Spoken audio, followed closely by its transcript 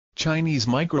Chinese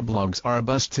microblogs are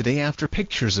abuzz today after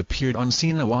pictures appeared on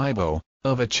Sina Weibo,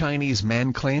 of a Chinese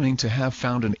man claiming to have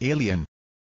found an alien.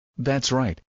 That's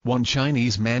right, one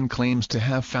Chinese man claims to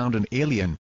have found an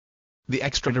alien. The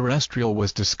extraterrestrial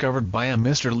was discovered by a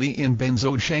Mr. Li in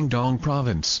Binzhou Shangdong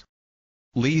province.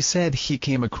 Li said he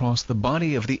came across the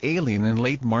body of the alien in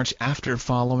late March after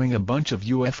following a bunch of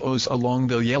UFOs along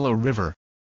the Yellow River.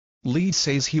 Li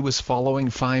says he was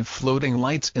following 5 floating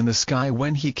lights in the sky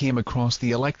when he came across the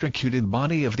electrocuted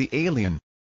body of the alien.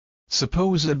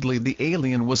 Supposedly the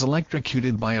alien was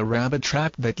electrocuted by a rabbit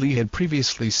trap that Li had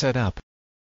previously set up.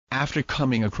 After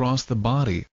coming across the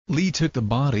body, Li took the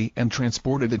body and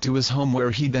transported it to his home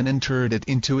where he then interred it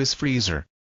into his freezer.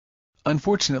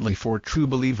 Unfortunately for true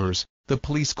believers, the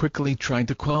police quickly tried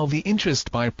to quell the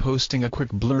interest by posting a quick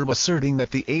blurb asserting that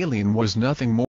the alien was nothing more